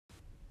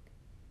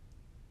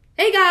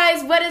Hey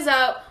guys, what is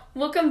up?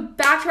 Welcome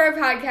back to our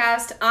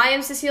podcast. I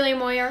am Cecilia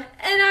Moyer.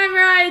 And I'm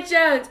Moriah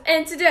Jones.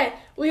 And today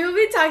we will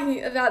be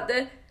talking about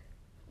the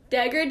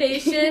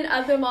degradation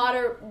of the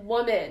modern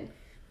woman.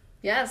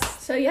 Yes.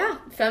 So yeah.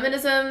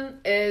 Feminism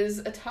is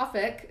a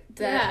topic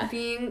that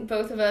being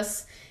both of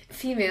us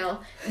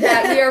female,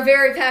 that we are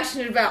very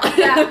passionate about.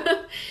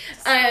 Yeah.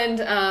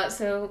 And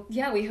so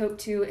we hope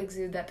to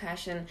exude that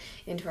passion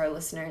into our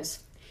listeners.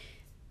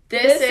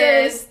 This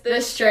is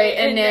The Straight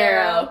and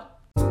Narrow.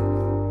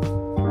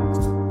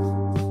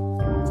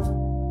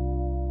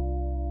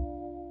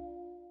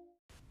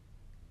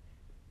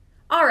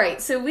 All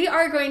right, so we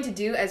are going to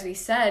do, as we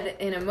said,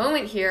 in a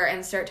moment here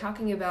and start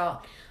talking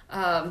about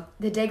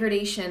the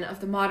degradation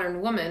of the modern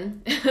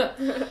woman.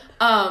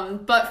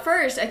 But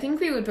first, I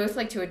think we would both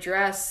like to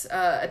address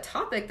a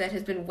topic that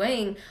has been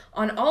weighing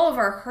on all of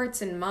our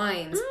hearts and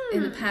minds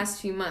in the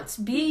past few months.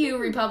 Be you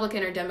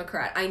Republican or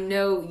Democrat, I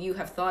know you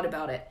have thought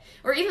about it.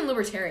 Or even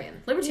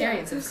Libertarian.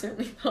 Libertarians have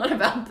certainly thought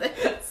about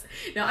this.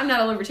 No, I'm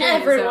not a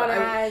Libertarian. Everyone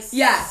has.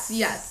 Yes.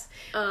 Yes.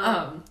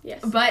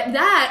 But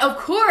that, of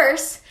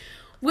course,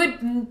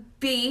 would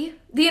be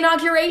the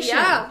inauguration.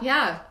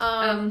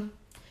 Yeah.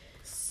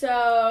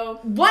 So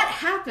what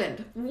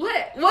happened?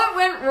 What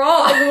went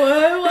wrong?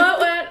 what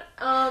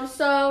went?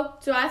 So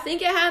do I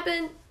think it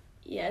happened?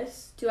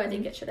 Yes. Do I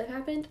think it should have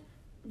happened?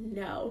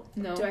 No.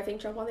 Do I think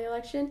Trump won the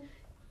election?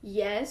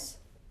 Yes.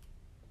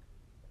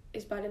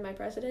 Is Biden my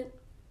president?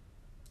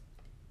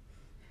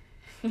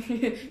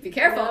 Be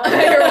careful.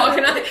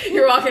 No.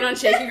 You're walking on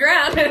shaky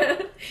ground.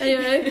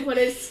 Anyway, what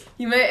is?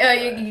 You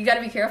might you got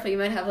to be careful. You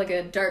might have like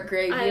a dark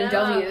gray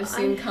BMW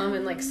soon come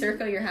and like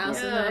circle your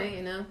house at night.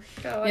 You know.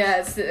 Gosh.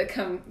 Yeah, it's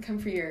come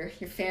for your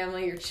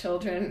family, your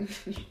children.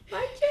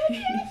 My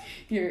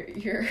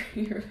children.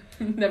 your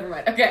never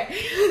mind. Okay.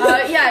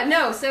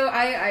 So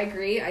I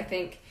agree. I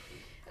think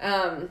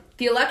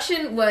the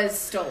election was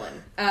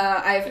stolen.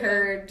 I've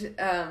heard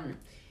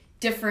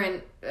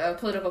different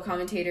political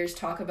commentators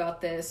talk about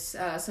this.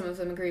 Some of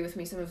them agree with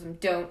me, some of them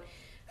don't.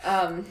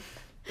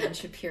 Ben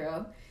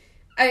Shapiro.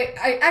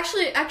 I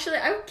actually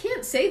I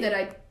can't say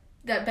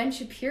that Ben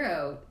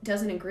Shapiro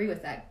doesn't agree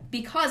with that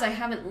because I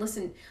haven't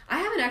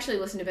actually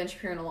listened to Ben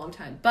Shapiro in a long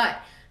time.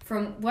 But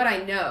from what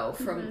I know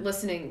from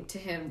listening to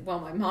him while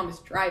my mom is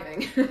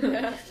driving,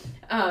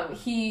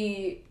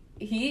 he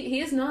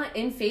is not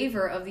in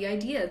favor of the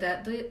idea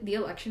that the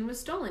election was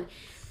stolen.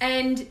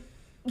 And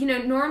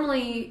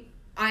normally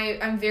I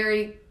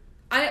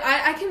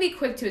can be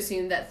quick to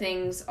assume that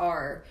things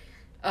are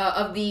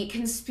of the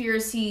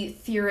conspiracy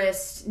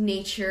theorist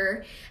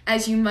nature,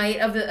 as you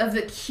might of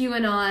the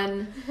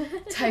QAnon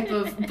type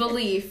of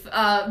belief.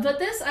 But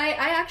this, I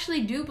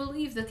actually do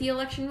believe that the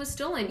election was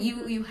stolen.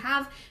 You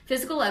have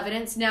physical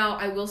evidence. Now,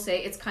 I will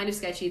say it's kind of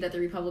sketchy that the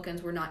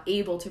Republicans were not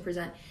able to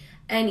present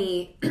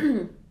any.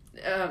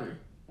 I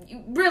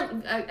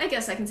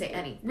guess I can say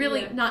any.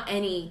 Really, not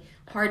any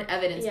hard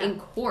evidence in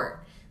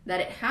court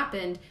that it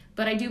happened.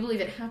 But I do believe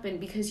it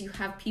happened because you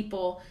have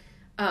people.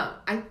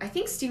 I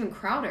think Steven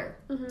Crowder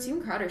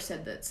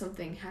said that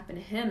something happened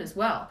to him as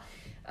well.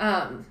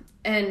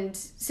 And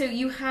so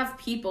you have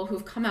people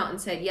who've come out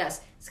and said,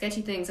 yes,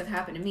 sketchy things have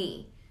happened to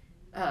me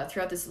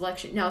throughout this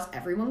election. Now, is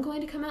everyone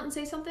going to come out and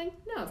say something?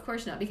 No, of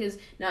course not, because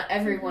not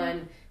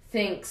everyone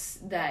thinks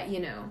that,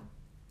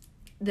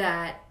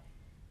 that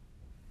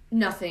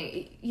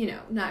nothing,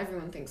 not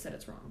everyone thinks that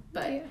it's wrong.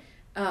 But,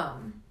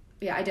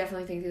 I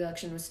definitely think the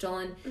election was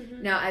stolen.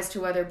 Now, as to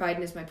whether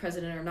Biden is my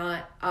president or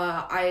not,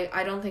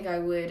 I don't think I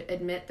would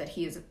admit that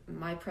he is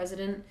my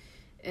president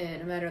in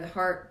a matter of the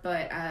heart,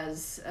 but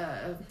as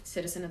a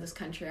citizen of this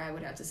country, I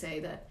would have to say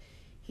that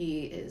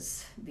he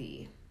is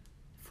the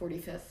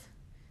 45th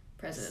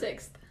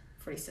president.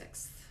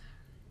 46th.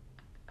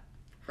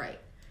 Right.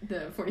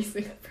 The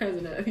 46th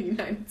president of the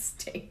United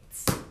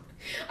States.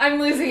 I'm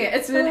losing it.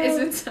 It's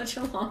been such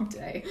a long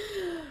day.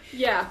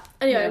 Yeah.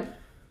 Anyway.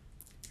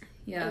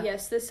 Yeah.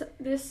 Yes,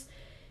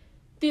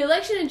 the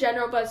election in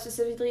general, but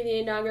specifically the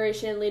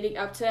inauguration leading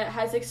up to it,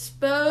 has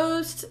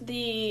exposed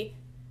a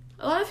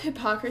lot of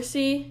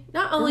hypocrisy,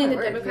 not only in the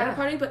Democratic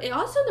Party, but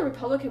also in the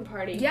Republican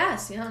Party.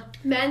 Yes, yeah.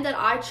 Men that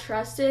I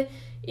trusted,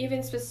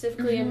 even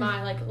specifically in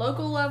my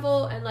local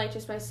level and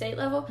just my state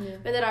level,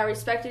 men that I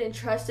respected and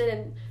trusted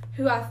and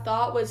who I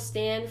thought would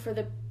stand for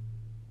the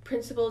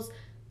principles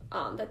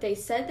that they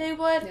said they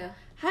would. Yeah.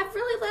 Have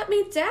really let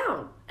me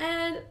down.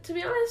 And to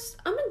be honest,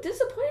 I'm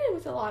disappointed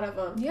with a lot of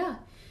them. Yeah.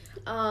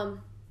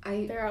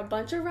 There are a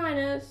bunch of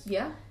rhinos.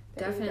 Yeah,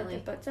 definitely.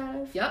 Get their butts out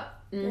of.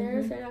 Yep.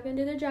 They're not going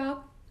to do their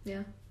job.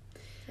 Yeah.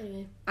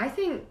 Anyway. I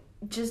think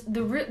just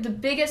the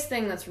biggest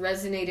thing that's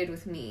resonated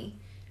with me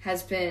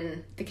has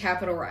been the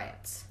Capitol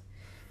riots.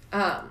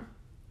 Now,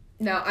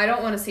 I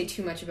don't want to say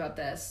too much about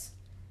this.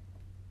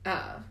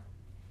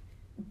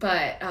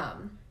 But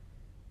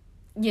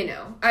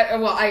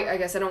I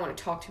guess I don't want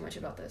to talk too much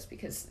about this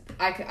because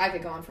I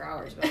could go on for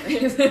hours about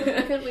this.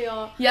 Couldn't we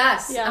all?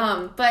 Yes.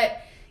 Yeah. But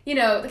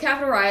the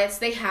Capitol riots,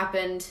 they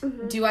happened.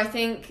 Do I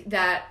think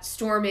that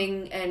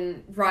storming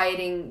and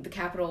rioting the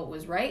Capitol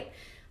was right?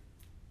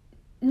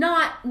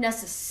 not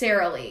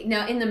necessarily.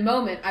 Now, in the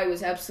moment, I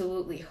was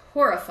absolutely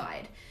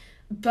horrified.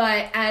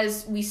 But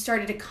as we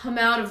started to come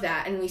out of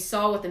that and we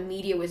saw what the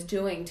media was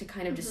doing to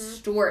kind of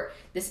distort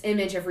this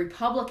image of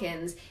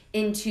Republicans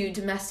into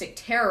domestic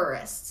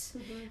terrorists,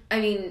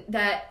 I mean,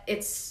 that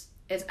it's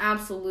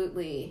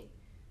absolutely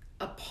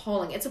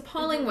appalling. It's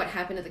appalling what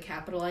happened at the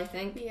Capitol, I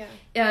think.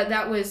 Yeah.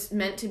 That was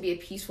meant to be a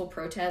peaceful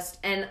protest.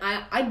 And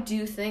I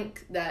do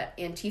think that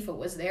Antifa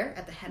was there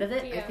at the head of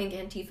it. Yeah. I think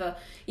Antifa,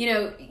 you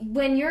know,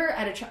 when you're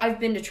at I've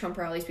been to Trump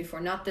rallies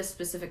before, not this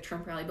specific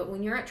Trump rally, but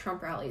when you're at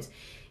Trump rallies,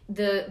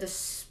 the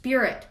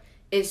spirit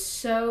is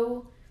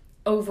so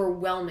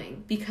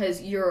overwhelming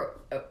because you're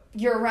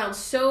around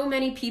so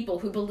many people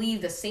who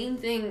believe the same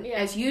thing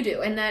as you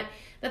do, and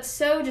that's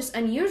so just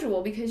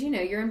unusual because, you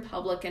know, you're in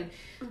public and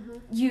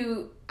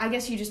I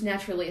guess you just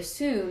naturally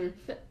assume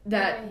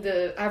that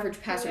the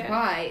average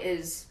passerby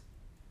is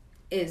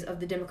of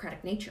the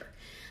democratic nature.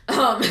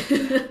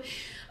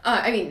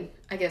 I mean,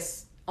 I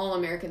guess all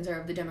Americans are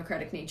of the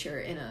democratic nature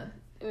in a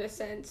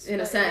sense,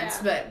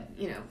 but,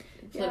 you know,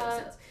 in political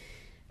sense.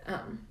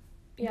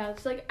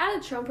 It's like at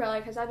a Trump rally,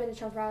 because I've been to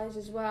Trump rallies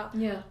as well.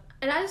 Yeah.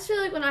 And I just feel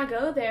like when I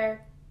go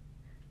there,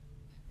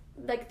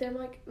 like, they're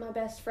like my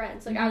best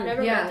friends. Like, I've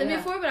never met them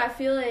before, but I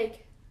feel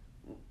like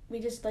we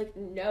just, like,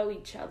 know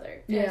each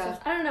other. Yeah.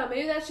 I don't know,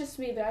 maybe that's just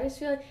me, but I just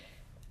feel like,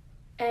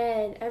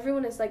 and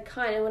everyone is, like,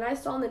 kind. And when I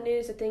saw in the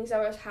news the things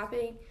that was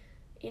happening,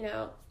 you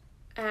know,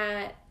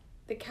 at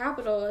the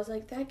Capitol, I was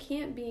like, that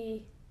can't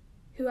be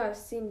who I've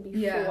seen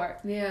before.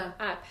 Yeah.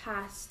 At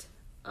past,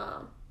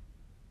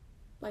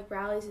 like,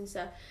 rallies and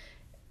stuff.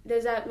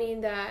 Does that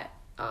mean that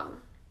I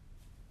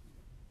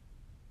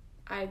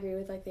agree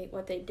with, like,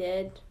 what they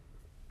did,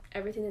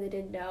 everything that they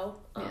did? No.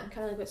 Kind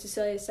of like what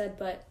Cecilia said,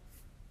 but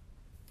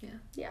yeah.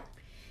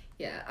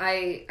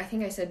 I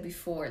think I said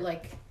before,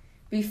 like,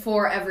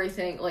 before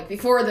everything, like,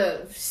 before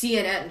the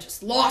CNN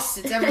just lost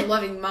its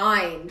ever-loving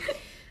mind,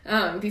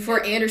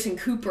 before Anderson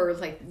Cooper,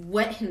 like,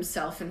 wet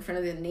himself in front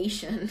of the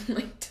nation,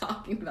 like,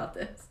 talking about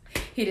this.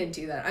 He didn't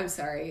do that. I'm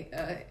sorry.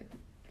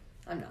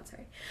 I'm not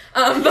sorry.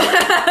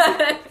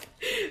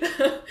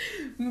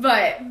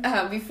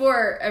 But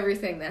before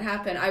everything that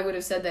happened, I would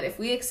have said that if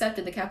we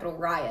accepted the Capitol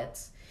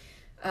riots,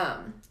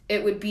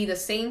 it would be the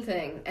same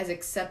thing as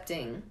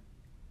accepting,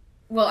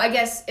 well, I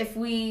guess if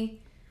we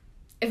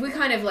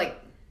kind of, like,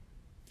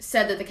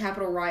 said that the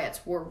Capitol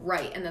riots were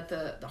right and that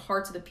the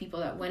hearts of the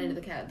people that went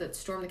into that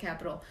stormed the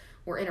Capitol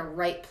were in a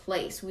right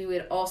place, we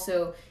would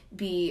also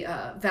be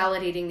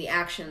validating the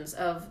actions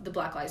of the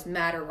Black Lives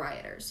Matter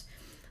rioters.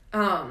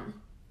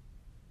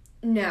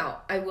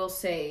 Now, I will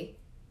say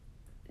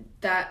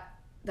that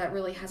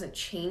really hasn't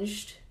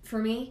changed for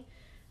me.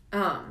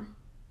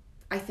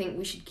 I think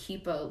we should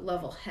keep a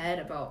level head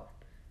about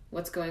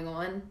what's going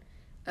on.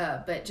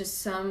 But just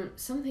some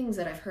things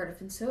that I've heard have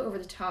been so over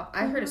the top.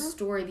 I heard a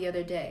story the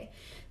other day.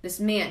 This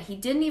man, he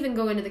didn't even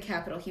go into the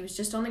Capitol. He was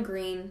just on the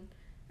green,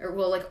 or,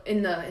 well, like,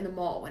 in the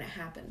mall when it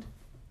happened.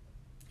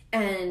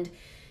 And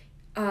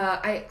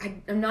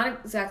I'm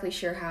not exactly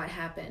sure how it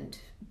happened,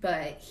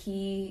 but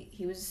he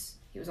was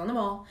on the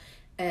mall,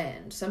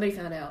 and somebody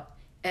found out,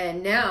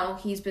 and now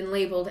he's been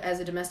labeled as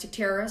a domestic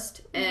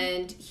terrorist,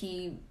 and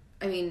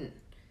I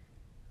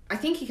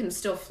think he can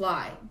still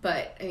fly,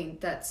 but, I mean,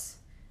 that's,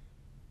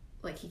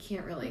 like, he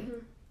can't really,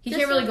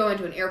 go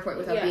into an airport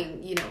without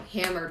being, you know,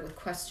 hammered with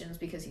questions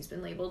because he's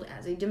been labeled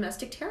as a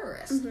domestic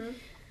terrorist.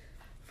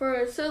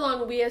 For so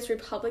long, we as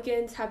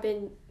Republicans have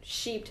been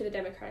sheep to the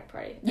Democratic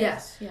Party.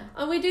 Yes, yeah.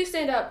 We do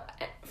stand up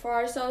for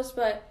ourselves,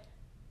 but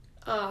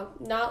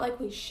not like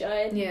we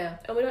should. Yeah.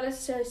 And we don't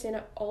necessarily stand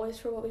up always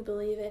for what we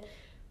believe in.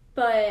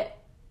 But,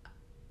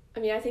 I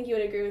mean, I think you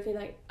would agree with me,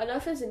 like,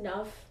 enough is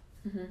enough,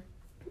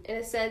 in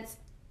a sense.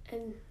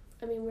 And,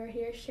 I mean, we're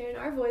here sharing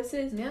our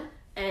voices. Yeah.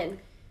 And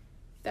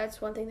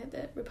that's one thing that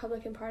the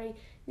Republican Party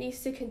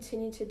needs to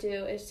continue to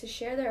do, is to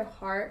share their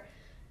heart.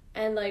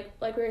 And, like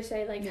we were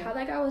saying, like, how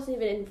that guy wasn't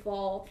even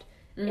involved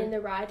in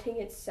the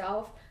rioting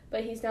itself,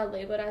 but he's now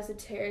labeled as a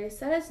terrorist.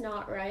 That is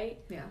not right.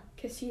 Yeah.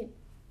 Because he,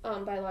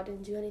 by law,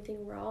 didn't do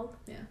anything wrong.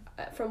 Yeah.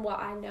 From what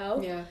I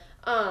know. Yeah.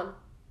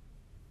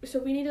 So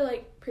we need to,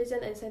 like,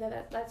 present and say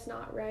that that's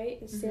not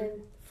right, and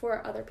stand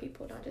for other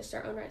people, not just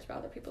our own rights, but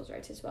other people's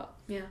rights as well.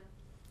 Yeah.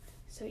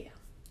 So, yeah.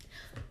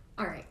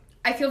 All right.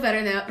 I feel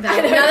better now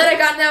that I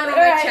got that one off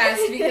my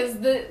chest, because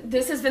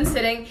this has been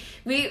sitting.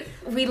 We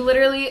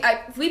literally,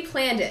 we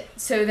planned it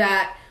so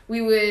that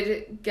we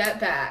would get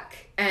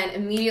back and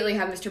immediately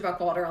have Mr.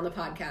 Buckwalter on the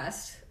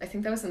podcast. I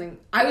think that was something,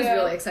 I was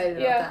really excited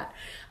about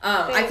that.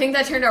 I think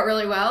that turned out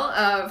really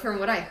well. From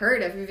what I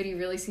heard, everybody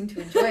really seemed to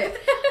enjoy it.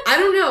 I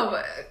don't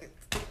know.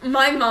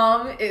 My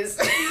mom is,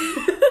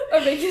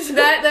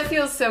 that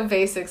feels so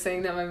basic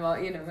saying that my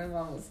mom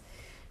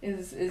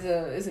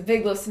is a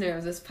big listener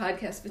of this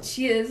podcast, but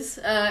she is,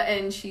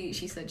 and she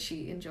said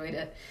she enjoyed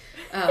it.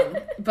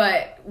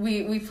 But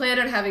we planned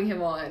on having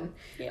him on.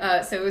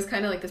 So it was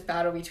kind of like this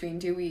battle between,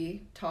 do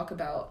we talk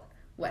about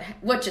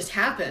what just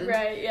happened,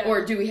 right? Yeah.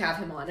 Or do we have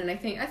him on? And I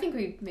think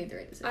we made the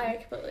right decision. I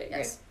completely agree.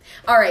 Yes.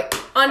 All right,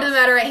 on to the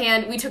matter at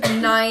hand. We took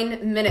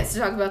 9 minutes to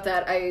talk about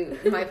that.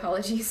 My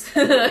apologies.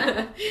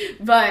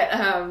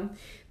 But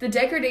the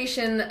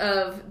degradation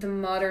of the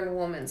modern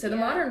woman. So the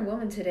modern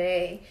woman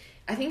today,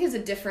 I think, is a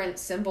different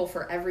symbol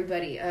for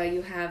everybody.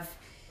 You have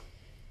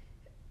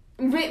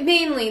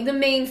mainly the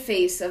main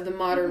face of the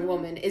modern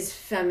woman is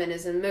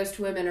feminism. Most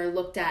women are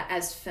looked at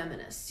as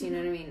feminists. You know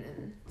what I mean?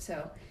 And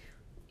so.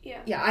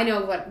 Yeah, I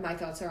know what my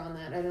thoughts are on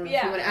that. I don't know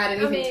if you want to add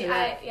anything to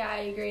that. I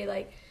agree.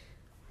 Like,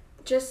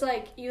 just,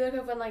 like, you look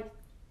up when, like,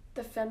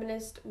 the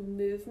feminist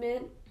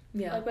movement,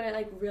 like, when it,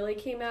 like, really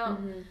came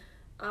out,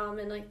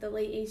 in, like, the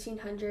late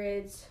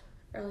 1800s,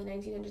 early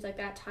 1900s, like,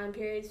 that time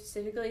period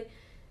specifically,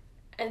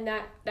 and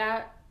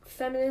that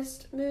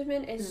feminist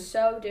movement is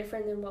so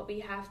different than what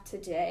we have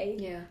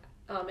today.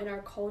 In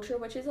our culture,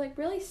 which is, like,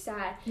 really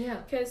sad.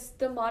 Because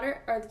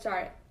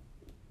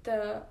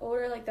the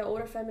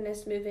older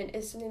feminist movement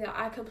is something that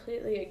I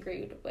completely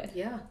agreed with.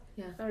 Yeah.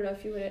 I don't know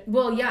if you would.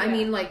 Well, I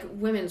mean, like,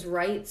 women's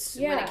rights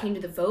when it came to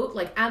the vote,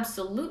 like,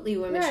 absolutely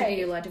women should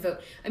be allowed to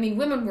vote. I mean,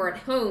 women were at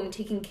home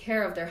taking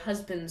care of their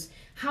husbands'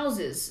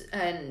 houses,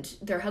 and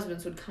their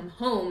husbands would come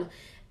home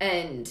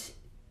and,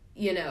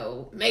 you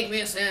know, make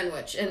me a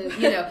sandwich, and,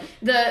 you know,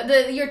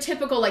 your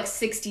typical, like,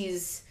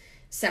 60s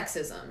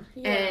sexism.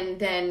 And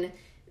then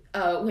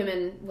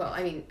women, well,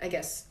 I mean, I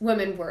guess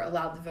women were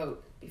allowed to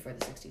vote before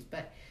the 60s,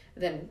 but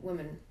then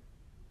women,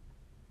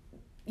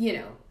 you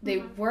know,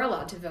 they were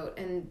allowed to vote,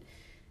 and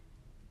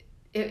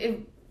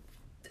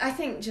I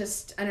think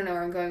just, I don't know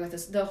where I'm going with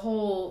this,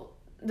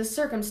 the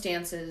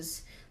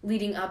circumstances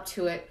leading up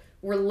to it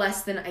were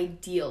less than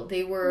ideal.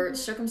 They were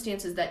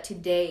circumstances that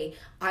today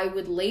I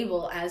would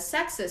label as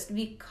sexist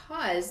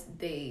because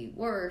they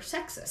were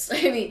sexist.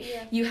 I mean,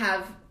 you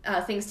have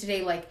things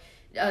today like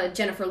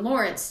Jennifer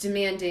Lawrence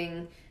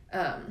demanding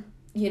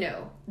you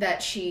know,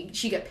 that she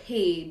gets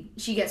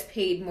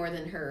paid more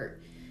than her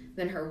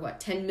what,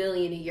 $10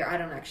 million a year. I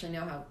don't actually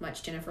know how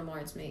much Jennifer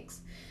Lawrence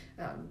makes.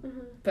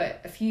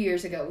 But a few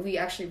years ago, we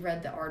actually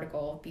read the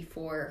article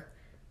before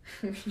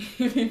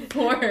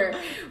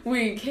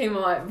we came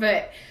on.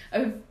 But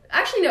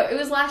actually, no, it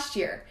was last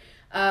year.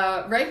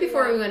 Right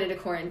before we went into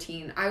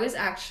quarantine, I was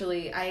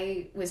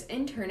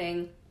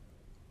interning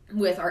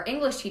with our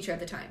English teacher at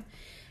the time.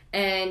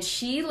 And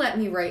she let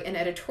me write an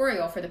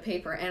editorial for the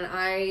paper, and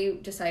I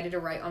decided to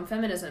write on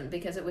feminism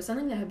because it was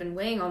something that had been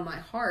weighing on my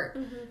heart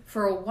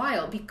for a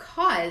while,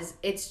 because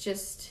it's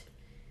just,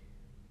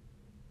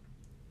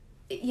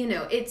 you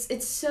know,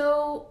 it's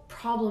so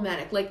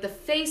problematic. Like, the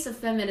face of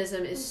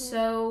feminism is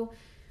so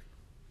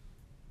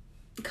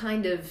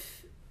kind of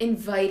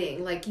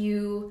inviting. Like,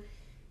 you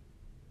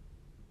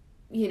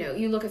know,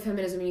 you look at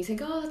feminism and you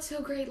think, oh, that's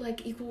so great,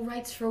 like, equal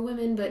rights for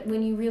women. But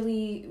when you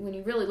really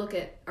look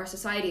at our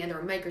society under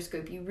a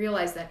microscope, you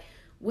realize that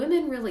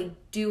women really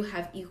do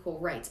have equal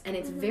rights. And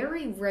it's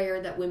very rare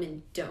that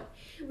women don't.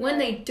 When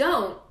they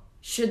don't,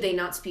 should they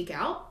not speak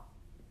out?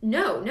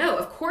 No,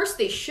 of course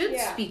they should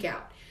speak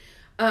out.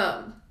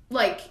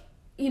 Like,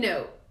 you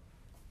know,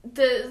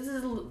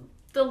 the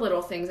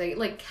little things,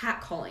 like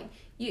catcalling.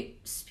 You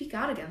speak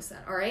out against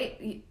that, all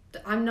right?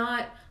 I'm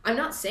not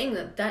saying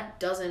that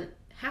doesn't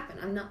happen.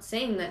 I'm not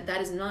saying that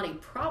is not a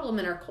problem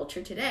in our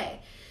culture today.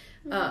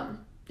 Now,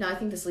 I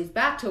think this leads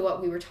back to what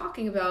we were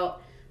talking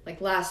about, like,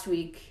 last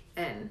week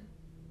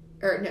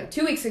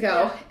 2 weeks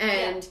ago,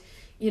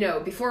 you know,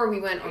 before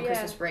we went on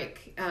Christmas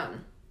break.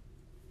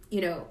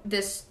 You know,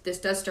 this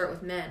does start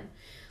with men,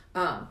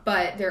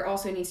 but there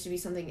also needs to be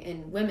something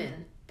in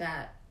women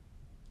that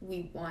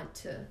we want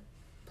to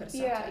put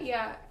aside.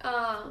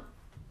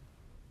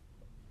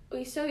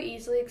 We so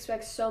easily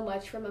expect so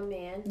much from a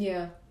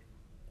man.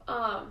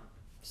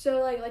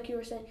 So, like you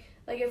were saying,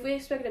 like, if we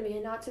expect a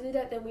man not to do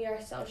that, then we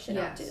ourselves should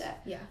not do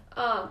that.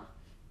 I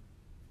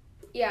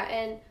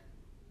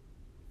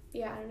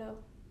don't know.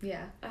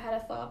 I had a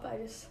thought, but I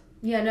just...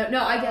 No,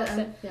 I get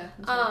it.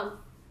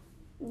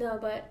 No,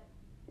 but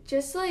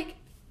just, like,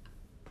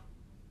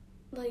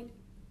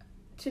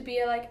 to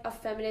be, like, a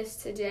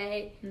feminist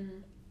today,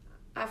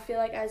 I feel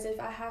like as if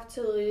I have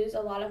to lose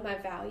a lot of my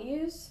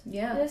values,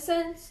 in a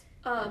sense.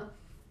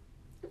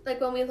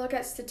 Like, when we look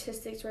at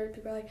statistics where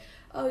people are like,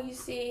 oh, you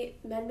see,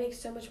 men make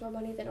so much more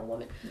money than a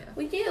woman.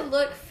 We need to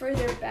look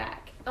further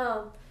back.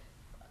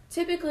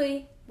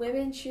 Typically,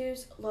 women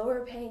choose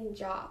lower paying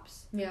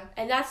jobs.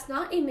 And that's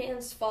not a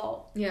man's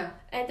fault.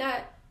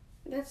 And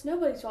that's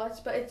nobody's fault,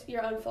 but it's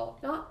your own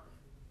fault. Not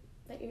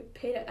that you're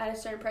paid at a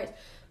certain price,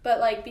 but,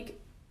 like,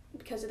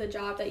 because of the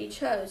job that you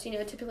chose. You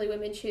know, typically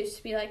women choose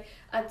to be, like,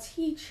 a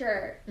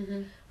teacher,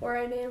 or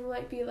a man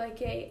might be,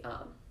 like,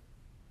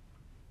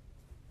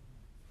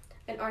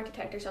 an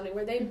architect or something,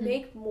 where they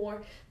make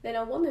more than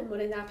a woman would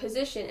in that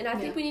position. And I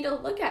think we need to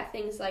look at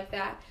things like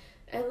that.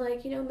 And,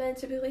 like, you know, men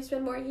typically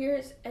spend more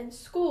years in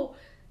school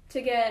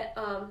to get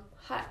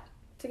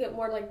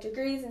more, like,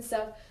 degrees and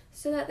stuff,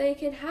 so that they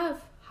can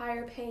have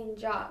higher paying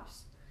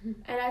jobs.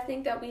 And I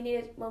think that we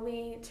need, when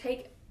we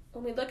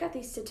look at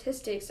these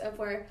statistics of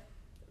where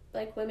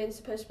like women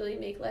supposedly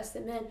make less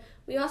than men,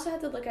 we also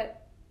have to look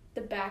at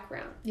the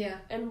background. Yeah.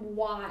 And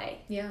why.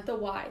 Yeah. The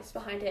whys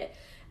behind it.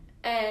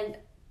 And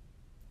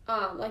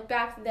like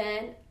back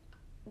then,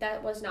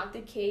 that was not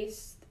the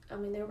case. I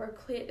mean, it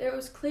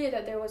was clear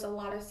that there was a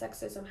lot of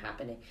sexism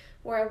happening,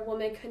 where a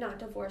woman could not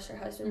divorce her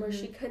husband, where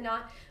she could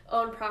not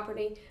own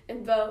property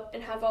and vote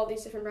and have all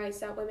these different rights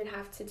that women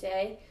have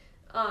today.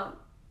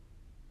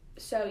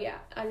 So yeah,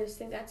 I just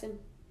think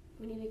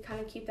we need to kind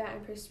of keep that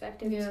in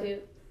perspective too.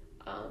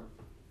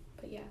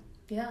 But yeah.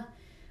 Yeah.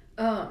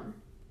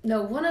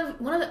 No, one of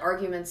the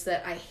arguments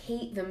that I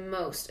hate the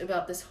most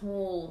about this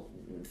whole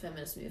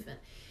feminist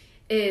movement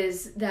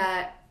is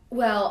that,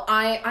 well,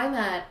 I'm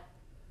at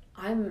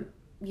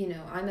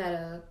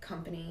a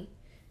company,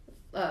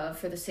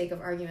 for the sake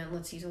of argument,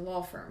 let's use a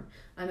law firm.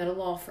 I'm at a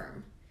law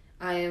firm.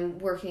 I am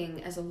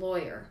working as a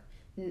lawyer.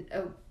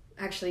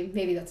 Actually,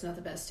 maybe that's not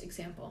the best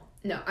example.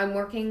 No, I'm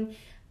working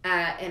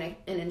at an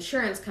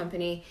insurance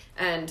company,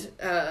 and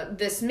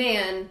this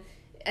man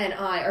and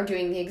I are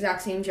doing the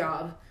exact same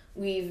job.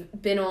 We've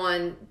been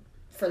on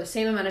for the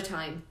same amount of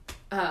time.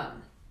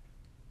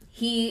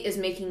 He is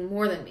making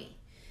more than me.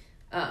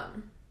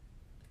 And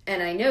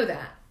I know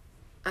that.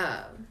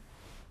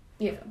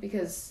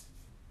 Because...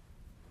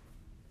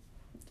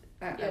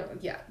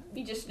 yeah.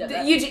 You just know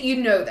that.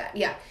 You know that,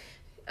 yeah.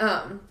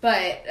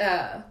 But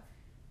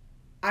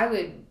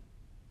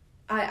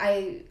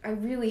I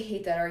really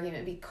hate that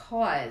argument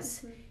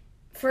because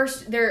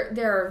first there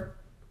are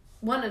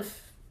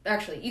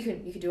you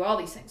could do all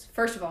these things.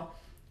 First of all,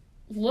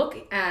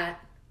 look at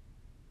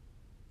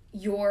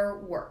your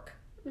work.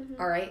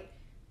 All right?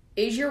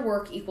 Is your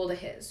work equal to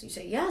his? You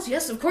say,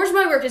 yes, of course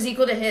my work is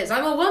equal to his.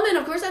 I'm a woman,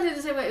 of course I do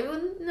the same way.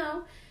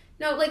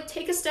 No, like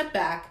take a step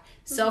back,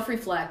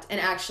 self-reflect, and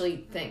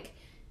actually think,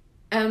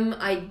 am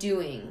I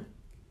doing,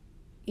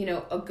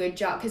 a good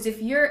job? Because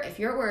if you're at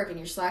work and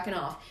you're slacking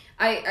off,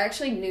 I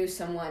actually knew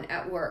someone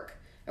at work,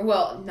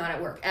 well, not at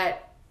work,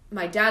 at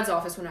my dad's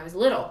office when I was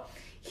little.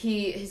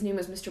 His name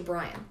was Mr.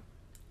 Bryan.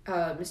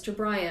 Mr.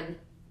 Bryan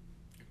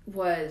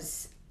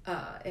was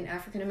an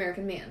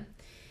African-American man.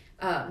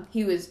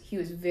 He was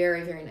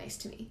very, very nice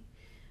to me.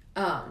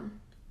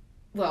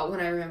 Well, when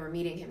I remember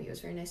meeting him, he was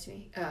very nice to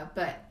me.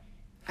 But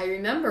I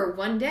remember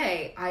one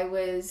day I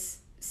was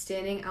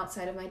standing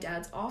outside of my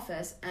dad's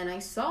office and I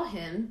saw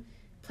him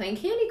playing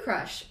Candy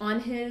Crush on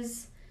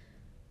his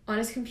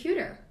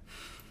computer.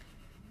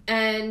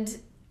 And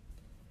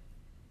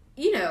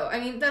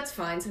that's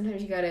fine.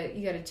 Sometimes you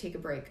gotta take a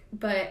break.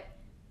 But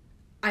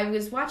I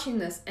was watching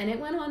this and it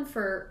went on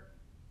for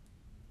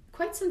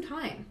quite some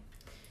time.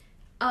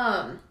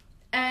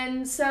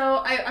 And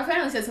so I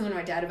finally said something to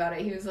my dad about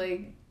it. He was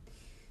like,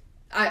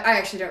 I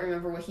actually don't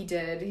remember what he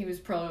did. He was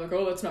probably like,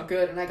 oh, that's not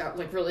good. And I got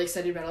like really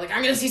excited about it. Like,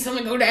 I'm going to see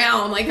something go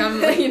down. Like,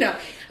 I'm,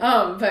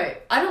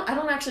 but I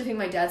don't actually think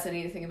my dad said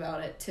anything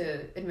about it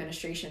to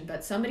administration,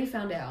 but somebody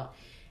found out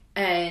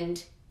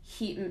and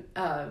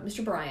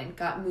Mr. Bryan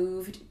got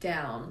moved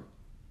down,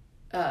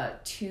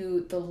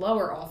 to the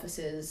lower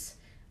offices,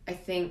 I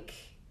think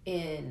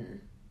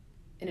in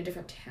a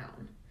different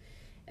town.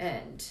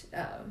 And,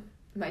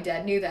 my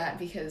dad knew that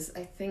because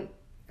I'm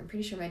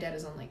pretty sure my dad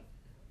is on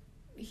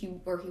he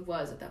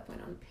was at that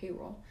point on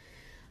payroll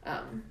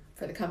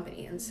for the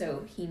company, and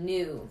so he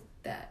knew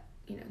that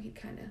he'd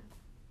kind of.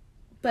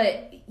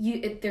 But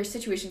there's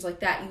situations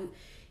like that.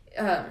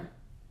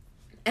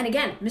 And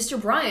again,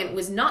 Mr. Bryan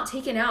was not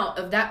taken out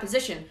of that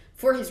position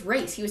for his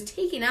race. He was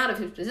taken out of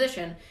his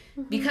position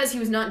because he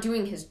was not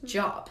doing his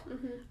job.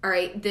 All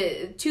right,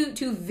 the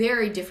two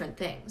very different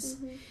things.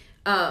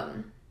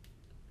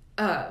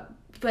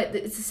 But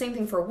it's the same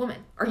thing for a woman.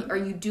 Are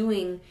you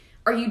doing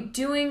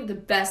the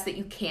best that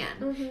you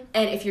can?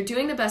 And if you're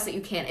doing the best that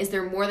you can, is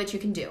there more that you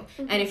can do?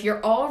 And if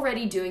you're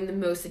already doing the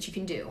most that you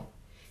can do,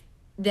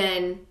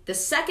 then the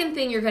second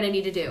thing you're going to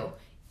need to do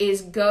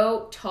is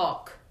go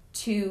talk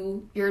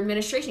to your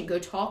administration. Go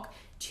talk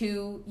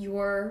to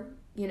your,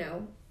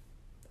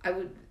 I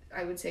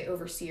would say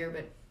overseer,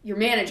 but your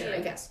manager, I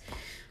guess.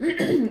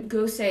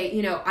 Go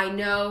say, I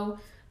know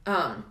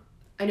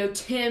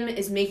Tim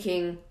is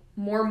making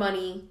more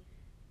money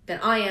than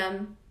I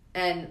am,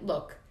 and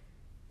look,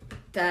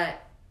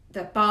 that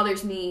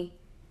bothers me.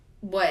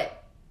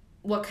 What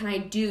can I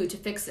do to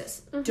fix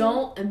this?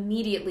 Don't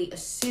immediately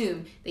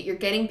assume that you're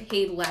getting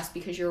paid less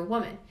because you're a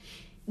woman.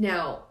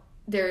 Now,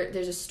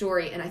 there's a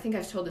story, and I think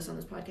I've told this on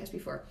this podcast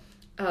before,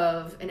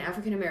 of an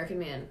African-American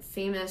man,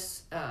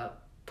 famous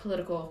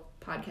political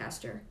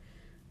podcaster.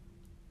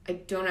 I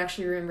don't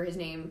actually remember his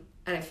name,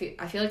 and I feel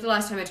like the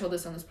last time I told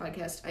this on this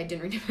podcast, I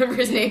didn't remember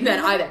his name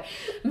then either.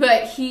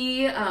 But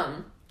he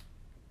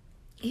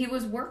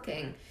was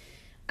working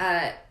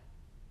at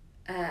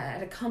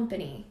a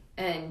company,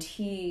 and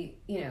he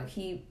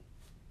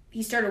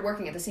started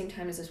working at the same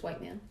time as this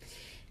white man,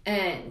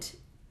 and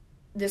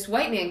this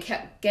white man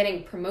kept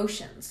getting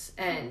promotions,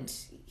 and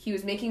he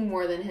was making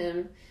more than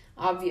him,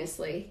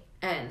 obviously,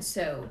 and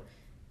so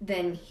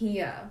then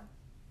he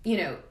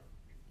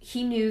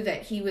knew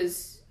that he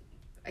was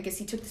I guess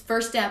he took the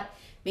first step,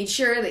 made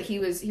sure that he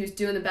was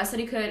doing the best that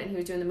he could, and he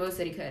was doing the most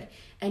that he could.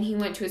 And he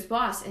went to his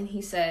boss and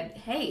he said,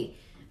 hey,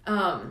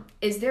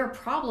 is there a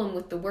problem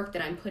with the work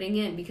that I'm putting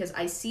in? Because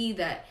I see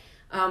that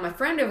my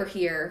friend over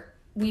here,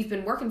 we've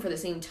been working for the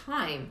same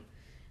time.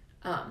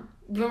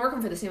 We've been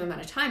working for the same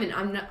amount of time,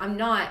 and I'm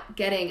not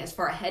getting as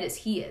far ahead as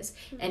he is.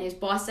 And his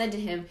boss said to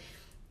him,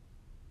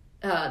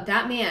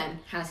 that man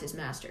has his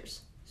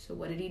master's. So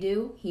what did he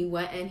do? He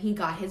went and he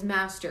got his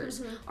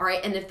master's. All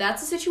right, and if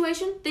that's the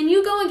situation, then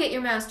you go and get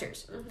your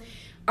master's.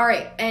 All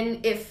right,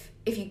 and if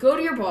you go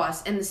to your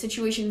boss and the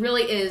situation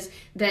really is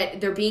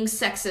that they're being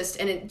sexist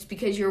and it's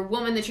because you're a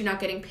woman that you're not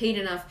getting paid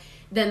enough,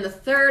 then the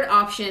third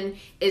option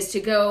is to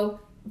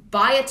go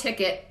buy a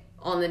ticket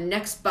on the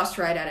next bus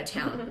ride out of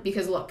town.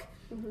 Because look,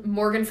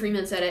 Morgan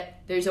Freeman said it,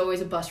 there's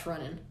always a bus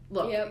running.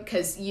 Look,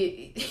 because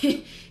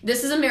this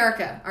is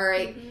America, all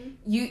right?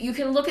 You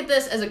can look at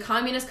this as a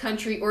communist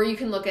country, or you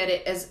can look at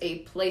it as a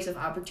place of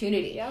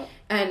opportunity.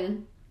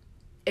 And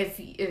if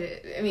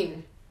I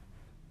mean,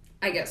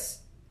 I guess,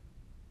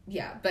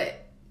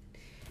 but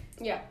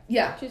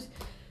just,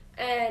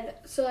 and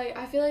so like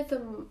I feel like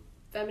the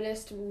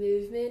feminist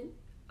movement,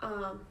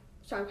 so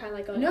I'm kind of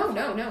like going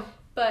no,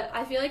 but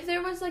I feel like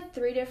there was like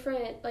 3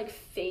 different like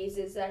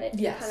phases that it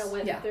kind of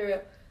went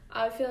through.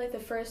 I feel like the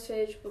first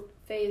phase,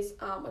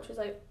 which was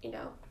like, you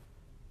know,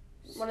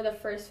 one of the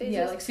first phases.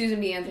 Yeah, like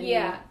Susan B. Anthony.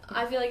 Yeah,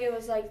 I feel like it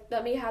was like,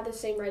 let me have the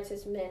same rights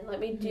as men.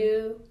 Let me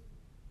do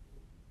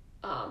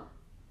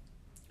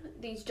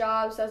these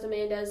jobs as a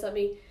man does. Let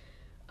me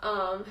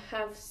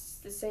have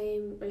the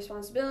same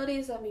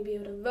responsibilities. Let me be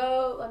able to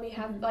vote. Let me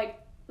have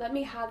let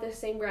me have the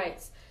same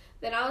rights.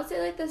 Then I would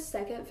say like the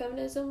second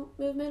feminism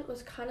movement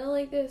was kind of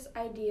like this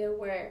idea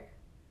where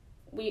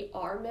we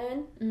are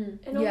men in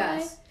a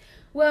way.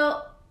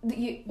 Well,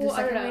 the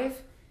second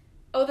wave?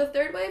 Oh, the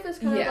third wave is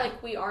kind of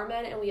like we are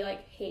men and we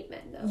like hate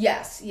men though.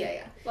 Yes,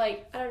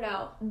 Like, I don't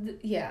know.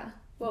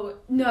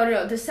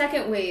 No. The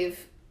second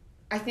wave,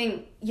 I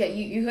think,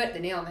 you hit the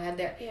nail on the head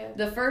there. Yeah.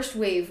 The first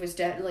wave was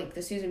like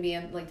the Susan B.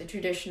 like the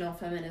traditional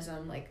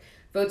feminism, like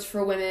votes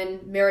for women,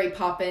 Mary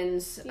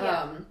Poppins.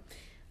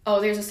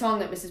 There's a song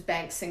that Mrs.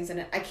 Banks sings in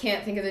it. I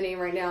can't think of the name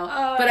right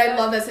now, but I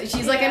love this.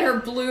 She's like in her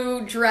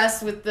blue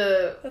dress with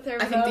the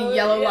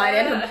yellow line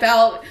and her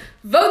belt.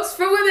 Votes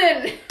for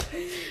women.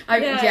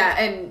 But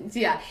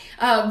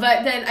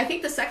then I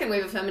think the second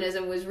wave of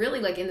feminism was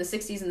really like in the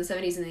 60s and the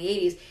 70s and the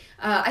 80s.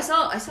 I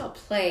saw a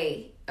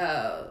play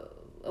a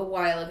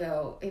while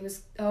ago. It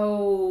was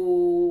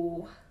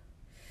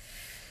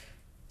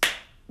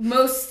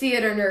most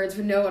theater nerds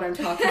would know what I'm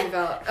talking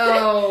about.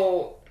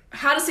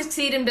 How to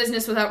Succeed in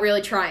Business Without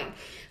Really Trying.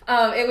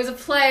 It was a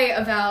play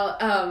about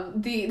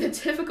the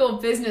typical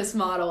business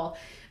model.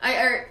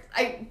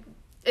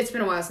 It's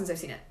been a while since I've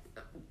seen it.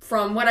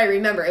 From what I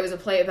remember, it was a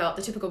play about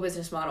the typical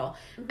business model.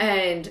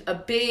 And a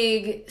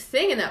big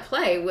thing in that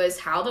play was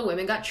how the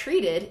women got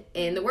treated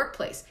in the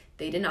workplace.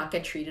 They did not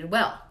get treated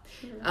well.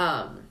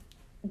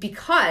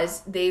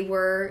 Because they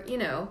were, they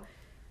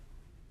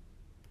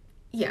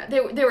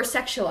were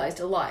sexualized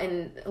a lot,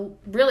 and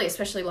really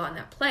especially a lot in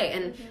that play.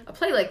 And a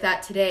play like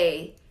that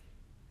today,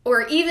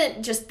 or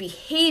even just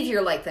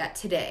behavior like that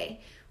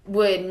today,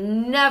 would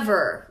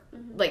never,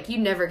 you'd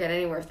never get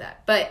anywhere with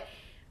that. But,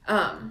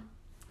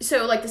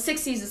 so like the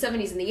 60s, the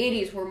 70s, and the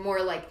 80s were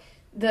more like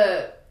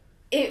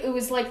it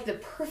was like the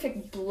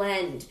perfect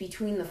blend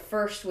between the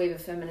first wave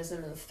of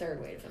feminism and the third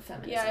wave of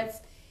feminism. Yeah,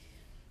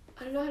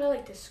 I don't know how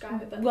to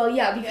describe it, but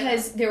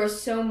because there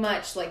was so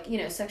much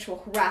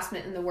sexual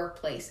harassment in the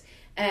workplace.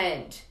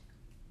 And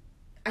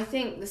I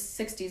think the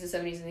 60s, the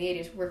 70s, and the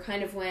 80s were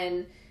kind of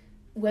when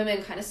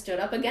women kind of stood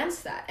up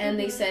against that. And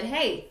they said,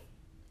 hey,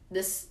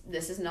 this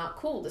is not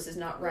cool. This is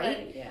not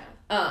right.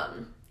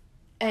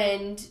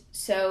 And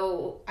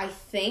so I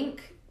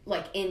think,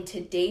 in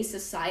today's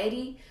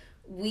society,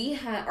 we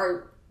have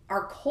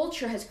our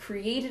culture has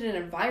created an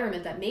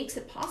environment that makes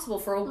it possible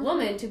for a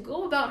woman to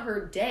go about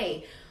her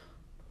day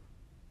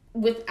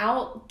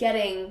without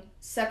getting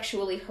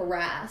sexually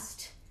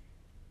harassed.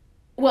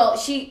 Well,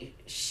 she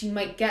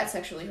might get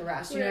sexually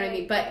harassed, you know what I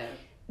mean? But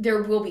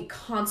there will be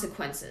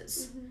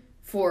consequences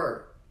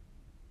for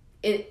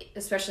it,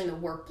 especially in the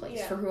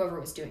workplace, for whoever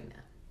was doing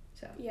that.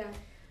 So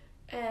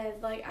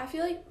and I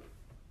feel like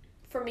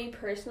for me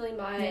personally,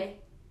 my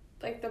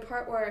the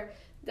part where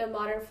the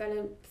modern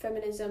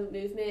feminism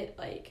movement,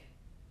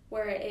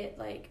 where I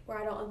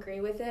don't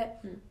agree with it,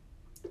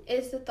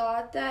 is the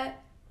thought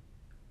that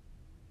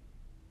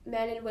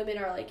men and women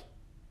are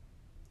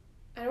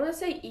I don't want to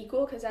say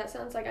equal, because that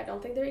sounds like I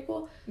don't think they're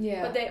equal.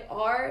 Yeah. But they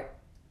are.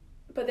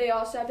 But they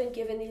also have been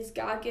given these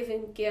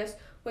God-given gifts,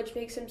 which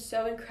makes them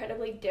so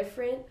incredibly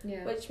different.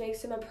 Yeah. Which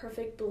makes them a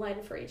perfect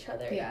blend for each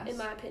other. Yes. In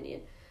my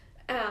opinion.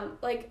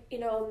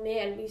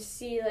 Man, we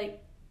see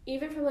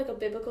even from a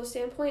biblical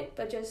standpoint,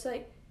 but just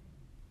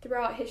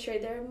throughout history,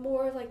 they're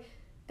more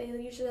they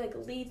usually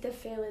lead the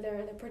family.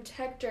 They're the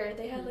protector.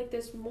 They have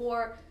this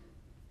more.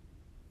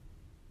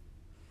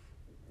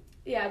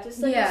 Yeah, just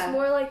this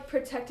more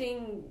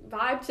protecting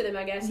vibe to them,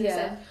 I guess.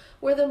 Yeah.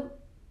 Where the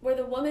where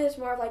the woman is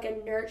more of like a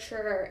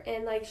nurturer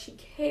and like she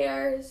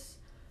cares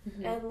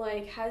and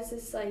like has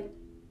this like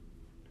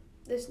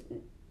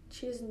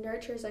she just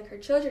nurtures like her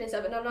children and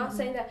stuff. And I'm not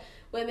saying that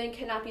women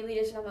cannot be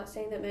leaders, and I'm not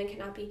saying that men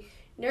cannot be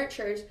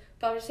nurturers,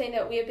 but I'm just saying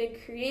that we have been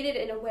created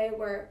in a way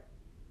where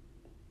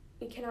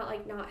we cannot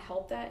like not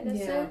help that in a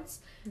sense.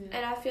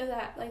 And I feel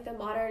that like the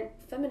modern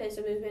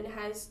feminism movement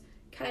has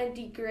kind of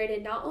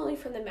degraded, not only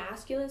from the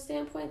masculine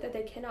standpoint that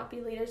they cannot be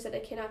leaders, that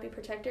they cannot be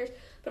protectors,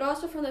 but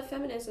also from the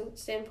feminism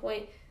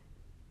standpoint.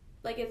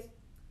 Like if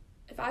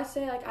I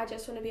say like I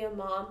just want to be a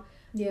mom,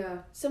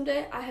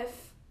 someday I have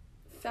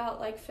felt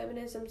like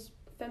feminist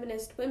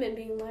women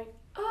being like,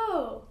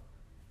 oh,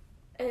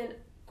 and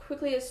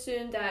quickly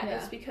assumed that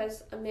it's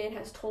because a man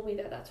has told me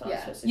that that's what I'm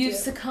supposed to do. You've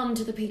succumbed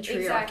to the patriarchy.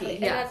 Exactly.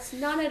 And that's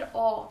not at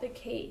all the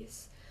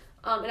case.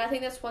 And I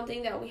think that's one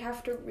thing that we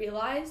have to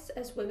realize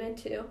as women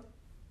too,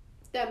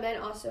 that men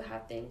also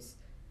have things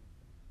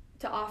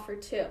to offer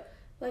too.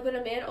 Like when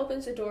a man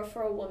opens a door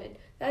for a woman,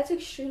 that's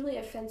extremely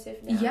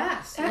offensive now.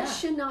 Yes. That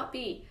should not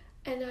be.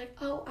 And like,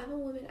 oh, I'm a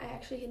woman, I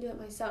actually can do it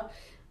myself.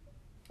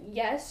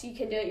 Yes, you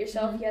can do it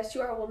yourself. Yes, you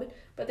are a woman.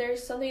 But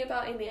there's something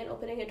about a man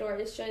opening a door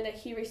is showing that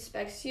he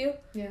respects you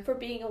for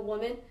being a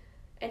woman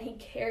and he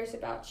cares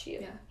about you.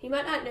 Yeah. He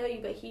might not know you,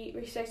 but he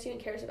respects you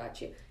and cares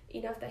about you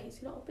enough that he's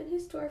going to open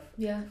his door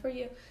for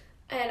you.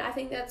 And I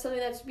think that's something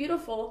that's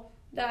beautiful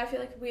that I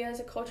feel like we as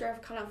a culture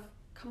have kind of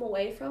come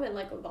away from and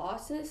like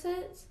lost in a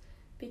sense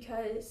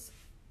because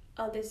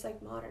of this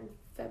like modern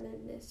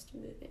feminist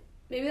movement.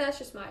 Maybe that's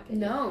just my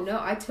opinion. No,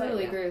 I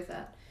totally agree with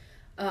that.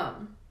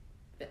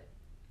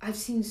 I've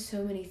seen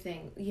so many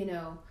things,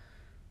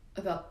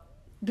 about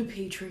the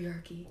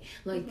patriarchy,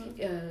 like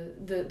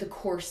the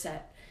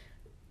corset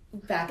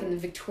back in the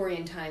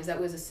Victorian times. That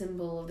was a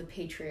symbol of the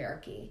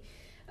patriarchy.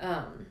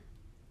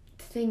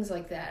 Things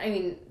like that. I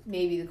mean,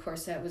 maybe the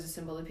corset was a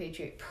symbol of the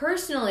patriarchy.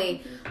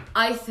 Personally,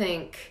 I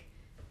think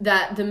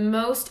that the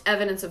most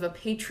evidence of a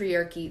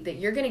patriarchy that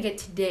you're going to get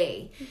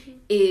today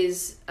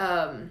is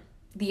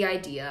the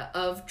idea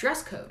of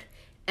dress code.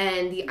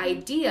 And the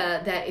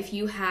idea that if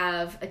you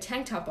have a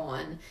tank top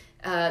on,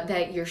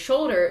 that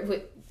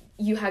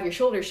you have your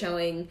shoulder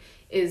showing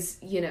is,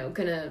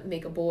 gonna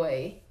make a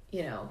boy,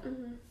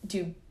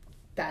 do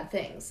bad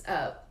things.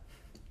 That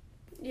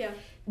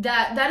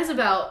is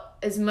about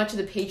as much of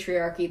the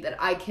patriarchy that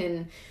I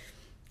can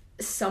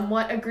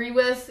somewhat agree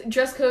with.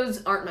 Dress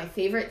codes aren't my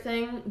favorite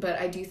thing, but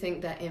I do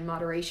think that in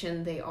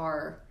moderation they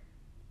are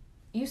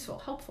useful,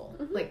 helpful.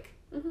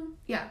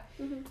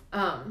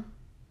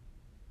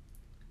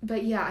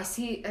 But yeah, I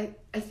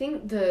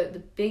think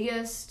the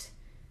biggest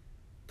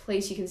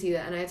place you can see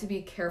that, and I have to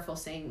be careful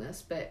saying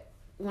this, but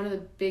one of the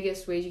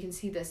biggest ways you can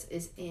see this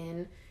is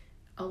in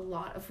a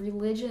lot of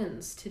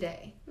religions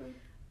today.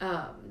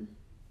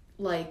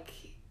 Like,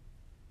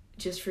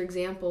 just for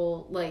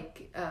example,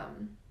 like,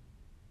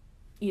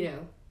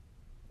 the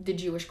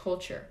Jewish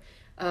culture.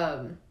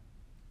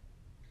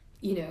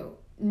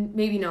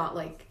 Maybe not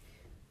like,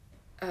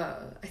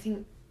 I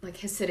think like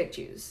Hasidic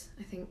Jews,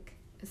 I think.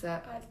 Is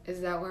that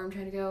where I'm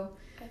trying to go?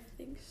 I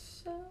think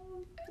so.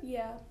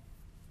 Yeah.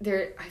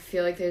 I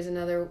feel like there's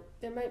another.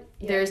 There might.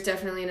 Yeah. There's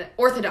definitely an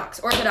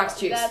Orthodox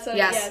Jews. That's what,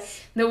 yes.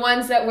 The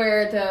ones that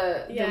wear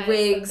the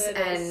wigs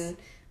and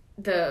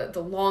the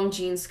long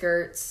jean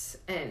skirts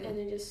and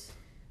they're just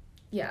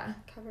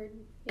covered.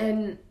 Yeah.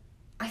 And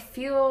I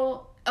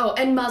feel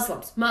and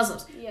Muslims.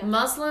 Yeah.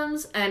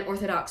 Muslims and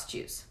Orthodox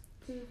Jews.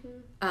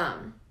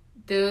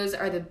 Those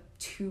are the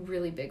two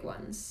really big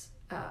ones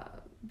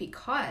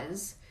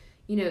because.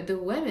 The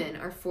women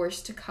are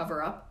forced to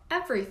cover up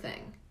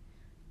everything.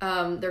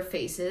 Their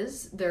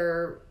faces, in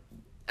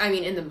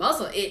the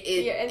Muslim, it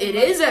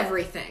is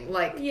everything.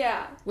 Like,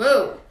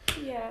 whoa.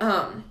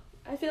 Yeah.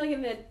 I feel like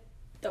in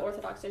the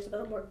Orthodox, there's a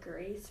little more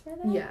grace for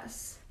that.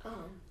 Yes.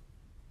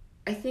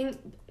 I think.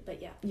 But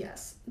yeah.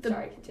 Yes.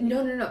 Sorry,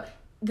 continue. No.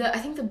 I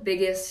think the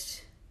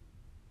biggest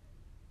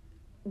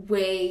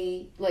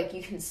way, like,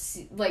 you can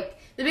see, like,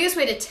 the biggest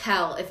way to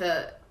tell if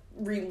a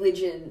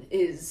religion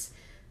is.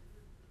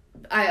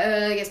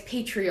 I guess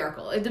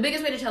patriarchal. The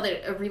biggest way to tell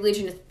that a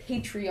religion is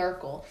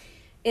patriarchal,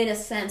 in a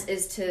sense,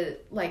 is to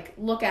like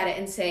look at it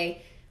and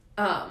say,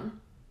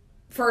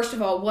 first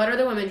of all, what are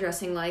the women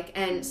dressing like,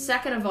 and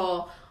second of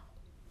all,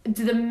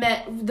 the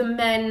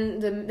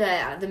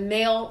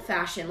male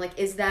fashion, like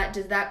does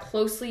that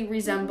closely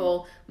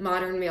resemble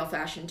modern male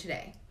fashion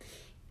today?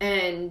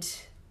 And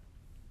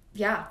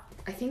I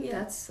think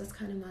that's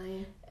kind of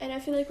my. And I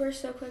feel like we're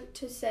so quick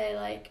to say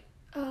like,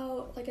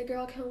 oh, like a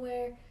girl can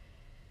wear.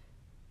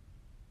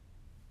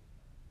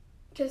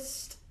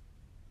 Just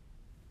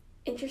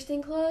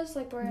interesting clothes,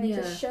 like where it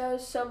just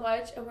shows so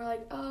much, and we're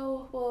like,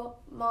 oh,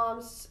 well,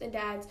 moms and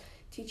dads,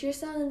 teach your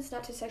sons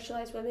not to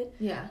sexualize women.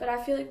 Yeah. But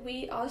I feel like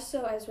we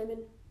also, as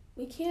women,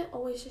 we can't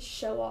always just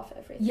show off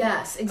everything.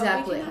 Yes,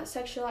 exactly. We cannot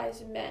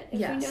sexualize men. If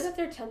we know that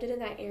they're tempted in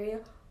that area,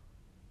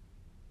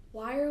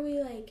 why are we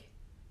like,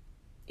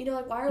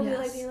 why are we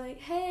like being like,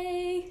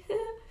 hey?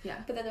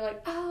 But then they're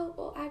like, oh,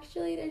 well,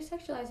 actually, they're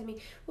sexualizing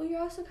me. Well,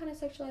 you're also kind of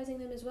sexualizing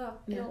them as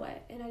well, in a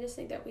way. And I just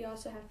think that we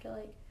also have to,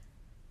 like,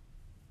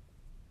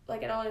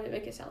 like, I don't want to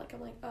make it sound like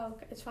I'm like, oh,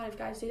 it's fine if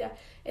guys do that.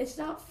 It's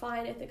not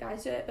fine if the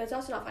guys do it, but it's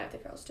also not fine if the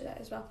girls do that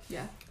as well.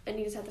 Yeah. And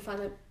you just have to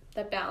find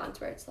that balance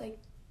where it's like,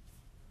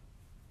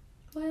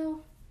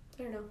 well,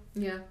 I don't know.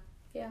 Yeah.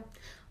 Yeah.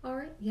 All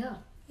right. Yeah.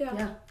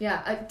 Yeah.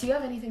 Yeah. Do you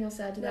have anything else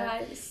to add to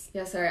that?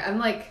 Yeah, sorry. I'm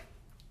like...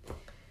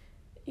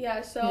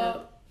 Yeah,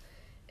 so...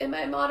 Am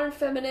I a modern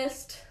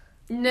feminist?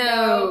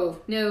 No.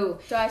 Do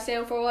I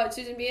stand for what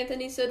Susan B.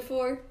 Anthony stood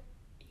for?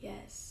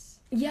 Yes.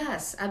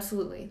 Yes,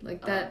 absolutely.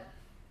 Like that...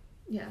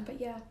 Yeah. But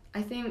yeah.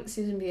 I think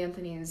Susan B.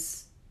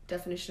 Anthony's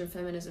definition of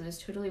feminism is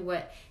totally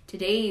what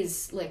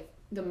today's, like,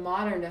 the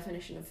modern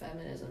definition of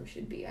feminism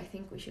should be. I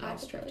think we should all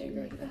start to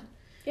agree with that.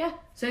 Yeah.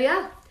 So,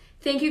 yeah.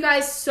 Thank you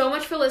guys so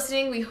much for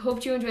listening. We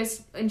hope you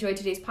enjoyed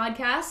today's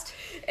podcast.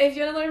 If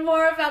you want to learn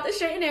more about The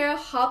Straight and Narrow,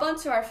 hop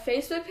onto our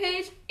Facebook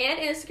page and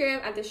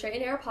Instagram at The Straight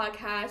and Narrow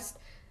Podcast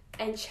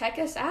and check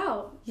us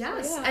out.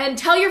 Yes. So, and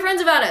tell your friends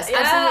about us. Yeah.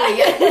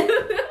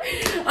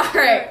 Absolutely. All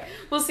right.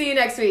 We'll see you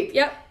next week.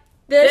 Yep.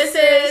 This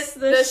is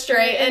The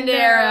Straight and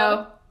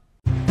Narrow.